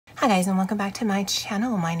Hi guys, and welcome back to my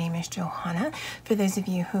channel. My name is Johanna. For those of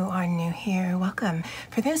you who are new here, welcome.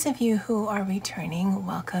 For those of you who are returning,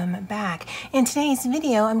 welcome back. In today's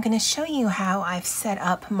video, I'm going to show you how I've set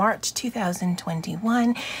up March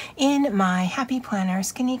 2021 in my Happy Planner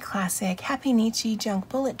Skinny Classic Happy Nietzsche Junk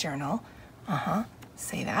Bullet Journal.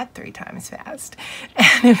 Say that 3 times fast.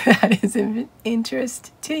 And if that is of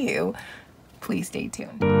interest to you, please stay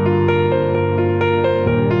tuned.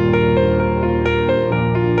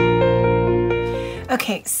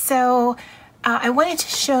 Okay, so I wanted to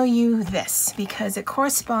show you this because it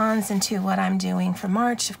corresponds into what I'm doing for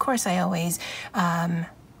March. Of course, I always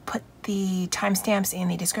put the timestamps in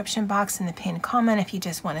the description box in the pinned comment if you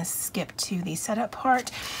just want to skip to the setup part.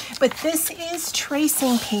 But this is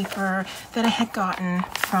tracing paper that I had gotten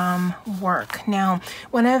from work. Now,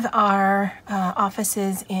 one of our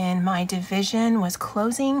offices in my division was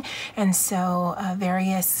closing, and so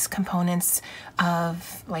various components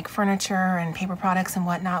of like furniture and paper products and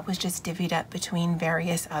whatnot was just divvied up between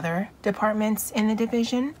various other departments in the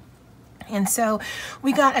division. And so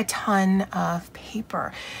we got a ton of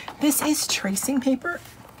paper. This is tracing paper.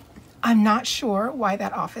 I'm not sure why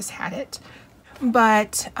that office had it,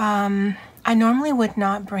 but I normally would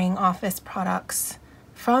not bring office products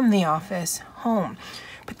from the office home.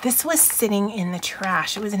 But this was sitting in the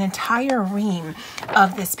trash. It was an entire ream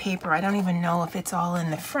of this paper. I don't even know if it's all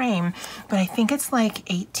in the frame, but I think it's like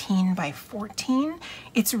 18 by 14.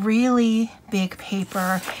 It's really big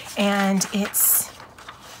paper, and it's,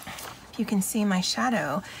 if you can see my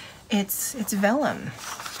shadow, it's vellum.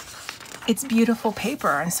 It's beautiful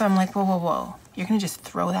paper. And so I'm like, whoa, you're gonna just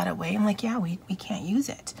throw that away? I'm like, yeah, we can't use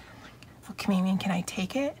it. Well, can I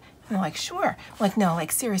take it? And they're like, sure. I'm like, no,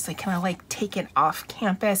 like seriously, can I like take it off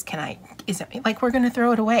campus? Is it like we're gonna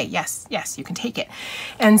throw it away? Yes, you can take it.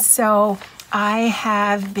 And so I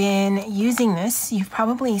have been using this. You've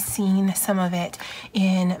probably seen some of it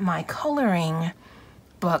in my coloring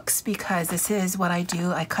books because this is what I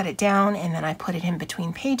do. I cut it down and then I put it in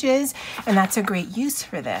between pages, and that's a great use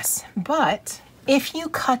for this. But if you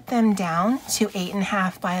cut them down to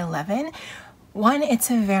 8.5 by 11, one,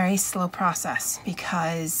 it's a very slow process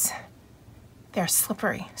because they're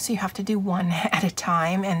slippery. So you have to do one at a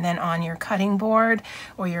time, and then on your cutting board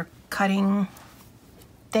or your cutting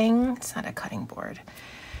thing, it's not a cutting board.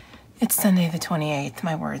 It's Sunday the 28th.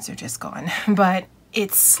 My words are just gone. But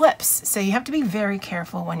it slips, so you have to be very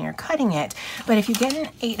careful when you're cutting it. But if you get an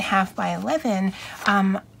 8.5 by 11,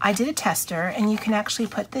 I did a tester, and you can actually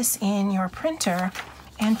put this in your printer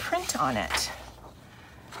and print on it.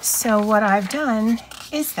 So what I've done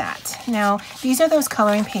is that. Now, these are those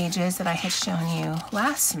coloring pages that I had shown you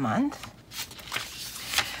last month.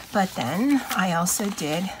 But then I also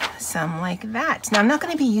did some like that. Now, I'm not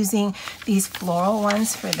going to be using these floral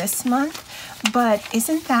ones for this month, but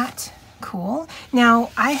isn't that cool?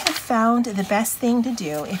 Now, I have found the best thing to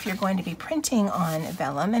do if you're going to be printing on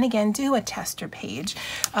vellum, and again, do a tester page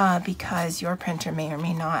because your printer may or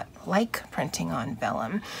may not like printing on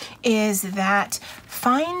vellum, is that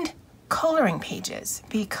find coloring pages,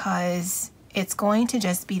 because it's going to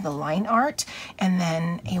just be the line art and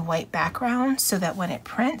then a white background, so that when it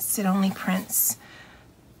prints, it only prints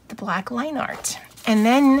the black line art. And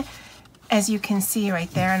then, as you can see right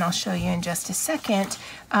there, and I'll show you in just a second,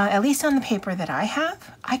 at least on the paper that I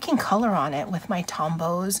have, I can color on it with my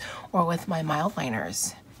Tombows or with my mild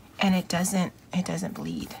liners, and it doesn't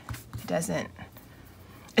bleed.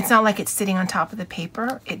 It's not like it's sitting on top of the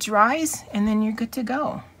paper. It dries, and then you're good to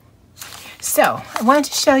go. So I wanted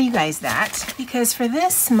to show you guys that because for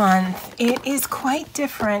this month, it is quite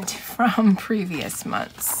different from previous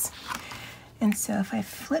months. And so if I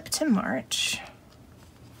flip to March,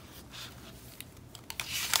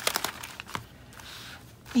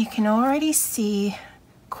 you can already see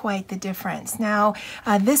quite the difference. Now,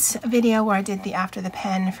 this video where I did the after the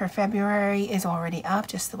pen for February is already up,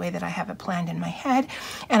 just the way that I have it planned in my head.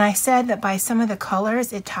 And I said that by some of the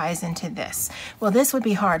colors, it ties into this. Well, this would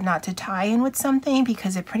be hard not to tie in with something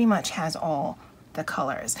because it pretty much has all the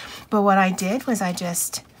colors. But what I did was I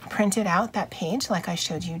just printed out that page like I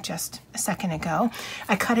showed you just a second ago.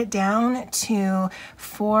 I cut it down to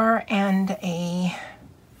 4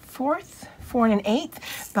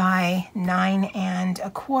 1/8 by 9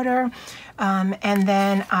 1/4, and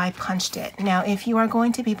then I punched it. Now, if you are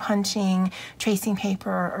going to be punching tracing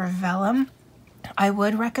paper or vellum, I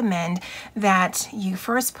would recommend that you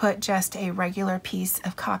first put just a regular piece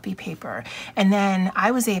of copy paper, and then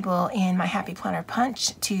I was able in my Happy Planner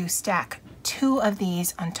punch to stack 2 of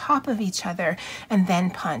these on top of each other and then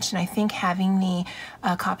punch. And I think having the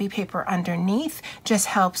copy paper underneath just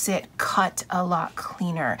helps it cut a lot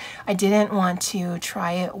cleaner. I didn't want to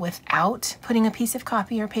try it without putting a piece of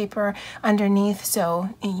copy or paper underneath, so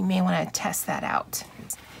you may want to test that out.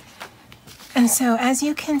 And so as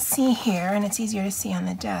you can see here, and it's easier to see on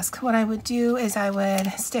the desk, what I would do is I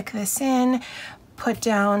would stick this in, put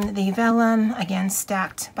down the vellum, again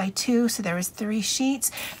stacked by 2, so there was 3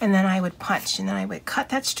 sheets, and then I would punch, and then I would cut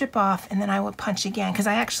that strip off, and then I would punch again, because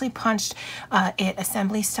I actually punched it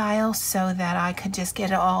assembly style so that I could just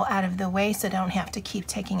get it all out of the way so I don't have to keep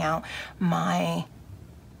taking out my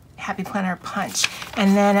Happy Planner punch.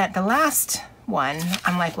 And then at the last one,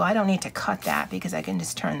 I'm like, well, I don't need to cut that because I can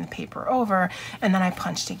just turn the paper over, and then I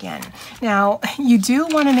punched again. Now, you do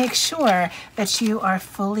want to make sure that you are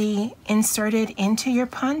fully inserted into your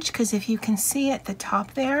punch, because if you can see at the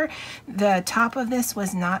top there, the top of this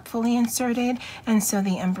was not fully inserted, and so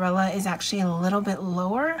the umbrella is actually a little bit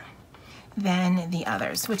lower than the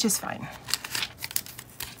others, which is fine.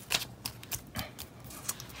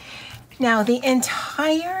 Now, the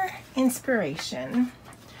entire inspiration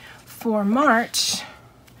for March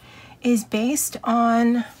is based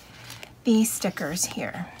on these stickers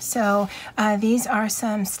here. So these are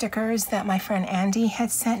some stickers that my friend Andy had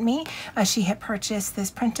sent me. She had purchased this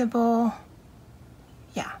printable,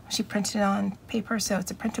 she printed it on paper, so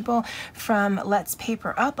it's a printable from Let's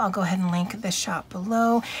Paper Up. I'll go ahead and link the shop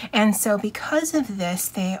below. And so because of this,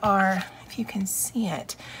 they are, if you can see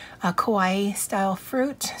it, a kawaii style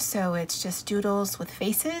fruit, so it's just doodles with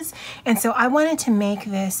faces. And so I wanted to make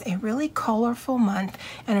this a really colorful month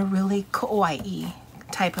and a really kawaii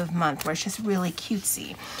type of month where it's just really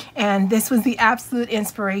cutesy. And this was the absolute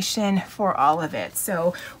inspiration for all of it.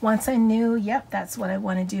 So once I knew, yep, that's what I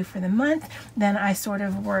want to do for the month, then I sort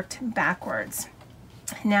of worked backwards.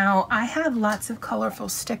 Now, I have lots of colorful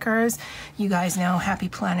stickers. You guys know Happy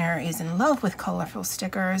Planner is in love with colorful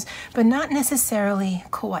stickers, but not necessarily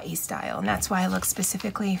kawaii style. And that's why I look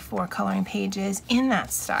specifically for coloring pages in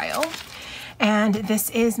that style. And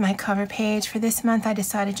this is my cover page for this month. I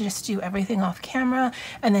decided to just do everything off camera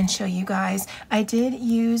and then show you guys. I did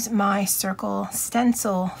use my circle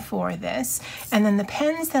stencil for this. And then the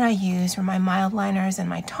pens that I used were my mild liners and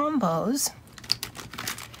my Tombows.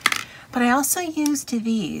 But I also used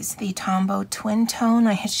these, the Tombow Twin Tone.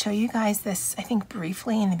 I had shown you guys this, I think,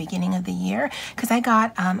 briefly in the beginning of the year, because I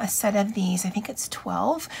got a set of these, I think it's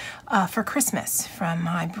 12, for Christmas from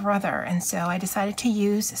my brother. And so I decided to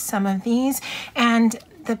use some of these. And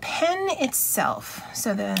the pen itself,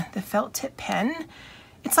 so the felt tip pen,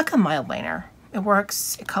 it's like a mild liner. It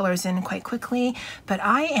works, it colors in quite quickly, but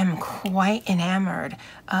I am quite enamored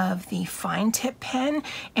of the fine tip pen,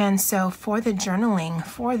 and so for the journaling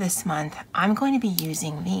for this month, I'm going to be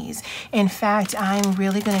using these. In fact, I'm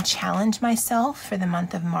really going to challenge myself for the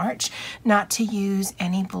month of March not to use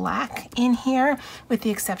any black in here, with the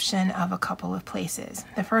exception of a couple of places.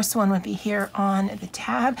 The first one would be here on the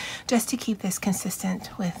tab, just to keep this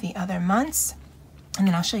consistent with the other months. And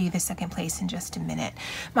then I'll show you the second place in just a minute.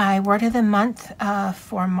 My word of the month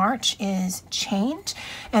for March is change.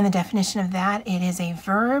 And the definition of that, it is a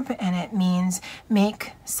verb, and it means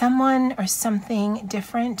make someone or something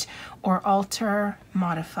different, or alter,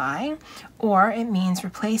 modify. Or it means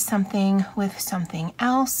replace something with something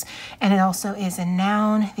else. And it also is a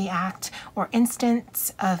noun, the act or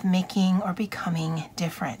instance of making or becoming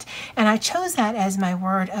different. And I chose that as my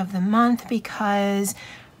word of the month because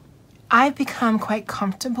I've become quite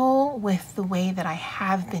comfortable with the way that I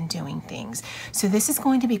have been doing things. So this is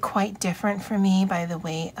going to be quite different for me by the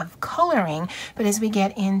way of coloring, but as we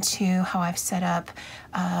get into how I've set up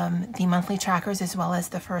the monthly trackers as well as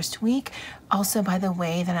the first week, also by the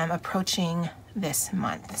way that I'm approaching this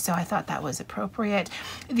month. So I thought that was appropriate.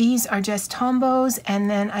 These are just Tombows, and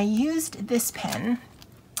then I used this pen,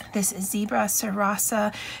 this Zebra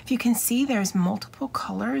Sarasa. If you can see, there's multiple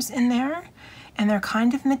colors in there. And they're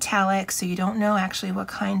kind of metallic, so you don't know actually what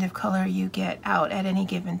kind of color you get out at any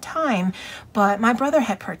given time. But my brother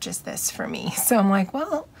had purchased this for me, so I'm like,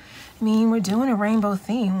 well, I mean, we're doing a rainbow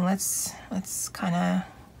theme. Let's kind of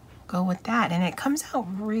go with that. And it comes out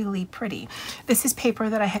really pretty. This is paper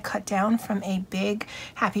that I had cut down from a big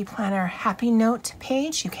Happy Planner Happy Note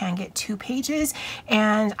page. You can get 2 pages,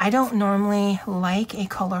 and I don't normally like a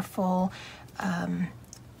colorful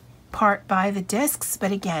part by the discs,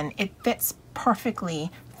 but again, it fits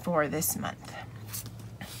perfectly for this month.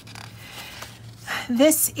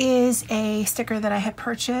 This is a sticker that I had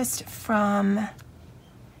purchased from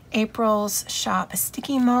April's Shop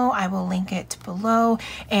Sticky Mo. I will link it below.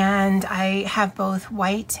 And I have both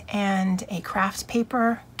white and a craft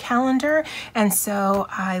paper calendar. And so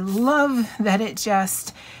I love that it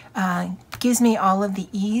just gives me all of the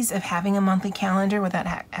ease of having a monthly calendar without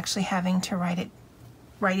actually having to write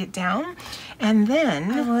it down. And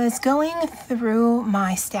then I was going through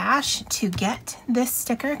my stash to get this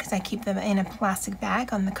sticker because I keep them in a plastic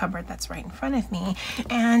bag on the cupboard that's right in front of me,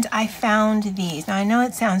 and I found these. Now I know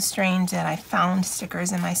it sounds strange that I found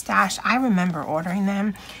stickers in my stash. I remember ordering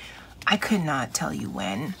them. I could not tell you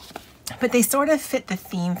when, but they sort of fit the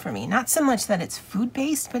theme for me. Not so much that it's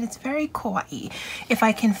food-based, but it's very kawaii. If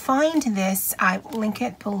I can find this, I will link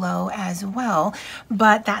it below as well.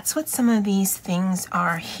 But that's what some of these things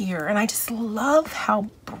are here. And I just love how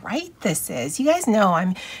bright this is. You guys know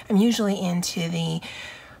I'm usually into the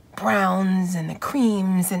browns and the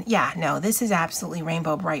creams. And yeah, no, this is absolutely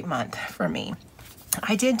Rainbow Bright Month for me.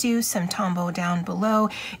 I did do some Tombow down below.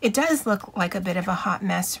 It does look like a bit of a hot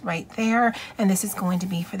mess right there, and this is going to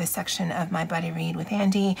be for the section of my buddy read with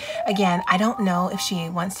Andy. Again, I don't know if she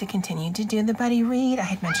wants to continue to do the buddy read. I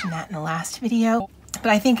had mentioned that in the last video, but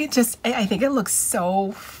I think it looks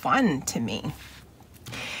so fun to me.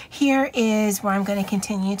 Here is where I'm going to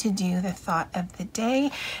continue to do the thought of the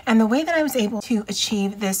day, and the way that I was able to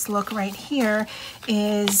achieve this look right here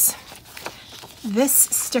is this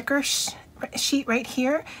sticker sheet right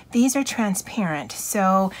here. These are transparent,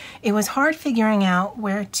 so it was hard figuring out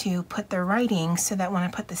where to put the writing so that when I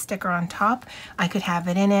put the sticker on top I could have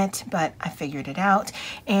it in it, but I figured it out.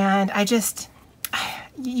 And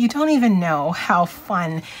you don't even know how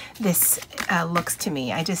fun this looks to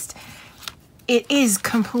me. It is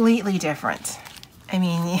completely different. I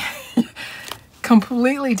mean,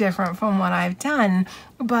 completely different from what I've done,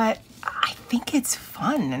 but I think it's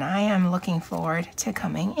fun, and I am looking forward to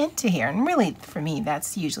coming into here. And really, for me,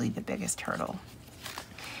 that's usually the biggest hurdle.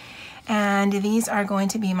 And these are going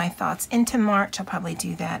to be my thoughts into March. I'll probably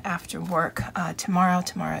do that after work tomorrow.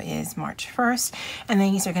 Tomorrow is March 1st. And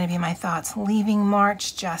then these are going to be my thoughts leaving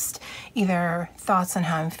March, just either thoughts on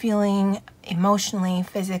how I'm feeling emotionally,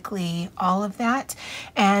 physically, all of that.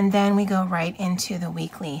 And then we go right into the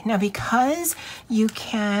weekly. Now, because you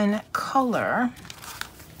can color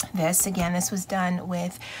this, again, this was done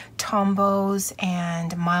with Tombows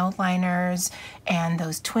and mild liners and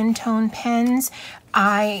those twin tone pens.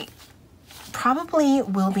 I probably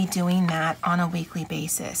will be doing that on a weekly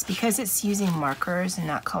basis because it's using markers and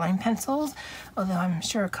not coloring pencils, although I'm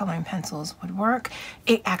sure coloring pencils would work.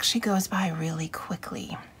 It actually goes by really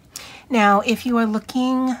quickly. Now, if you are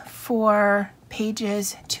looking for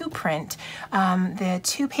pages to print, the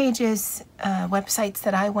 2 pages websites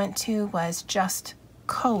that I went to was Just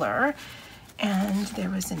Color, and there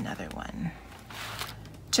was another one,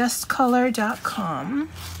 justcolor.com.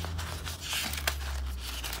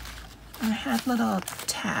 I had little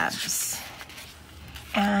tabs,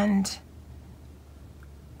 and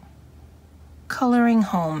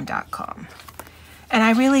coloringhome.com. And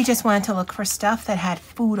I really just wanted to look for stuff that had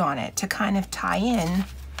food on it to kind of tie in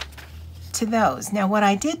to those. Now, what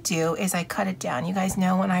I did do is I cut it down. You guys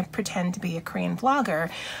know when I pretend to be a Korean vlogger,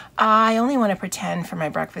 I only want to pretend for my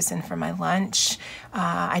breakfast and for my lunch.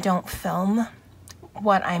 I don't film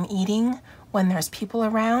what I'm eating when there's people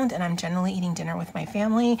around, and I'm generally eating dinner with my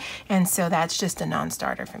family, and so that's just a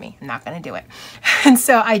non-starter for me. I'm not going to do it. And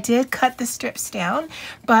so I did cut the strips down,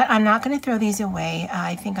 but I'm not going to throw these away.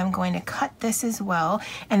 I think I'm going to cut this as well,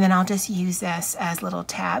 and then I'll just use this as little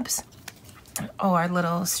tabs or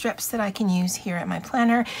little strips that I can use here at my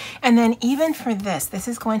planner. And then even for this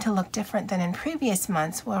is going to look different than in previous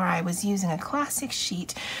months where I was using a classic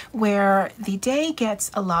sheet where the day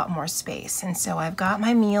gets a lot more space. And so I've got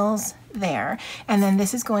my meals there, and then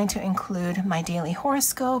this is going to include my daily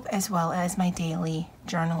horoscope as well as my daily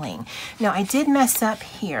journaling. Now, I did mess up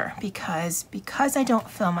here because I don't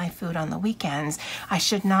film my food on the weekends. I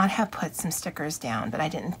should not have put some stickers down, but I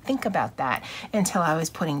didn't think about that until I was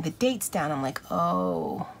putting the dates down. I'm like,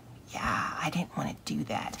 oh yeah, I didn't want to do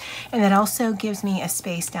that. And that also gives me a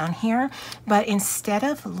space down here, but instead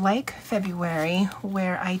of like February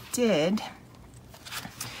where I did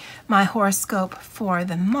my horoscope for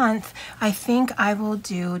the month, I think I will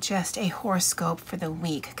do just a horoscope for the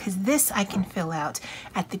week, because this I can fill out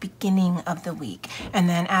at the beginning of the week, and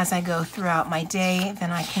then as I go throughout my day,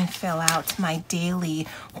 then I can fill out my daily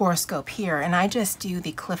horoscope here. And I just do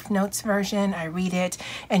the Cliff Notes version. I read it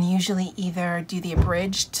and usually either do the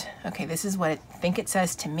abridged, okay, this is what I think it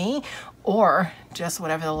says to me, or just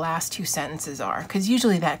whatever the last 2 sentences are, because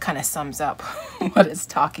usually that kind of sums up what it's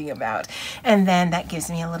talking about. And then that gives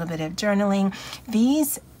me a little bit of journaling.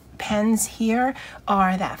 These pens here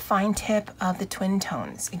are that fine tip of the twin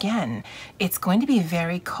tones. Again, it's going to be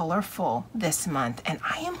very colorful this month, and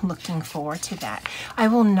I am looking forward to that. I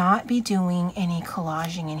will not be doing any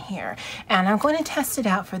collaging in here, and I'm going to test it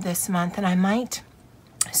out for this month, and I might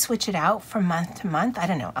switch it out from month to month. I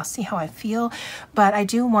don't know, I'll see how I feel, but I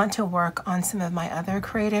do want to work on some of my other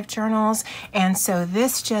creative journals, and so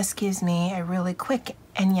this just gives me a really quick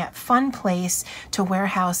and yet fun place to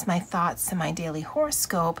warehouse my thoughts and my daily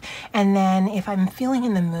horoscope. And then if I'm feeling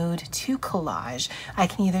in the mood to collage, I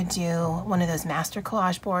can either do one of those master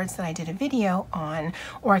collage boards that I did a video on,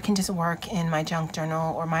 or I can just work in my junk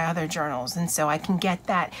journal or my other journals. And so I can get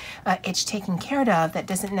that itch taken care of that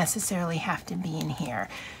doesn't necessarily have to be in here.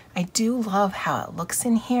 I do love how it looks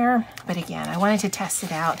in here, but again, I wanted to test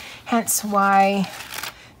it out, hence why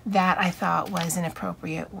that I thought was an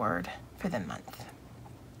appropriate word for the month.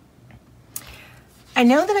 I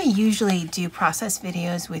know that I usually do process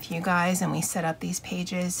videos with you guys and we set up these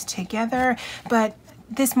pages together, but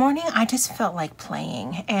this morning I just felt like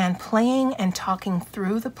playing and talking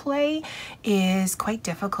through the play is quite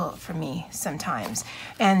difficult for me sometimes.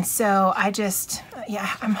 And so I just, yeah,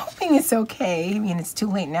 I'm hoping it's okay. I mean, it's too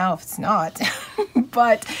late now if it's not,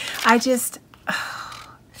 but I just,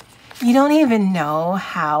 you don't even know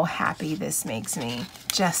how happy this makes me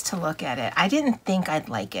just to look at it. I didn't think I'd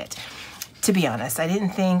like it. To be honest, I didn't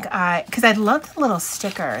think because I loved the little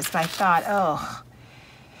stickers, but I thought, oh,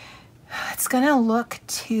 it's gonna look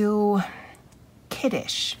too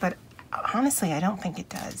kiddish, but honestly, I don't think it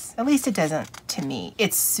does. At least it doesn't to me.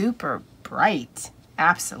 It's super bright,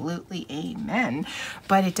 absolutely, amen,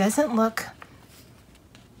 but it doesn't look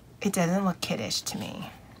kiddish to me.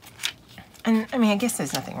 And I mean, I guess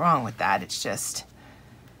there's nothing wrong with that. It's just,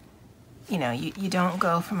 you know, you don't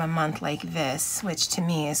go from a month like this, which to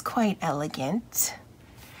me is quite elegant,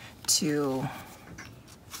 to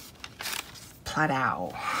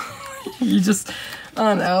plateau. You just,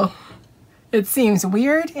 I don't know. It seems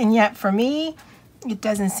weird, and yet for me, it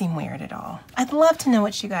doesn't seem weird at all. I'd love to know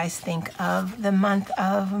what you guys think of the month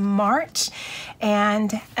of March.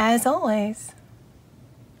 And as always,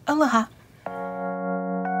 aloha.